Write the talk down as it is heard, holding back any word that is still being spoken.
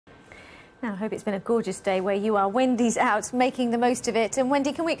Now, I hope it's been a gorgeous day where you are. Wendy's out making the most of it. And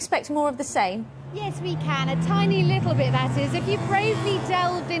Wendy, can we expect more of the same? Yes, we can. A tiny little bit, that is. If you bravely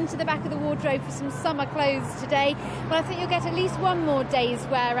delved into the back of the wardrobe for some summer clothes today, well, I think you'll get at least one more day's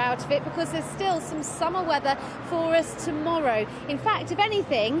wear out of it, because there's still some summer weather for us tomorrow. In fact, if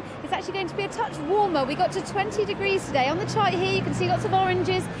anything, it's actually going to be a touch warmer. We got to 20 degrees today. On the chart here, you can see lots of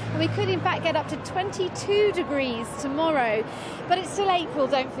oranges, and we could, in fact, get up to 22 degrees tomorrow. But it's still April,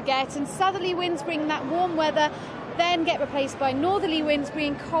 don't forget, and southerly winds bring that warm weather, then get replaced by northerly winds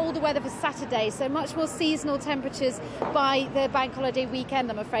bringing colder weather for Saturday, so much more seasonal temperatures by the bank holiday weekend,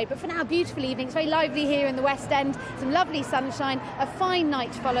 I'm afraid. But for now, beautiful evening. It's very lively here in the West End, some lovely sunshine, a fine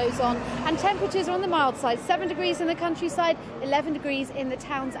night follows on, and temperatures are on the mild side, 7 degrees in the countryside, 11 degrees in the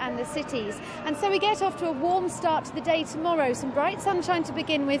towns and the cities. And so we get off to a warm start to the day tomorrow, some bright sunshine to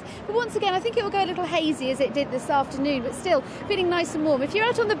begin with, but once again I think it will go a little hazy as it did this afternoon, but still feeling nice and warm. If you're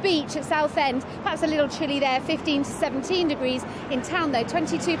out on the beach at Southend, perhaps a little chilly there, 15 to 17 degrees. In town though,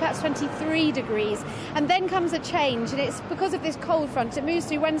 22, perhaps 23 degrees. And then comes a change, and it's because of this cold front. It moves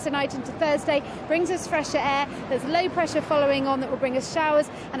through Wednesday night into Thursday, brings us fresher air. There's low pressure following on that will bring us showers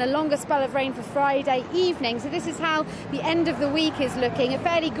and a longer spell of rain for Friday evening. So this is how the end of the week is looking. A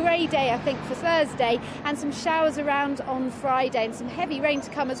fairly grey day, I think, for Thursday, and some showers around on Friday, and some heavy rain to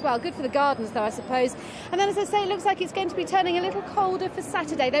come as well. Good for the gardens though, I suppose. And then, as I say, it looks like it's going to be turning a little colder for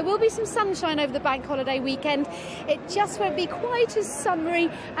Saturday. There will be some sunshine over the bank holiday weekend. It just won't be quite as summery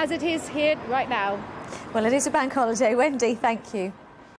as it is here right now. Well, it is a bank holiday. Wendy, thank you.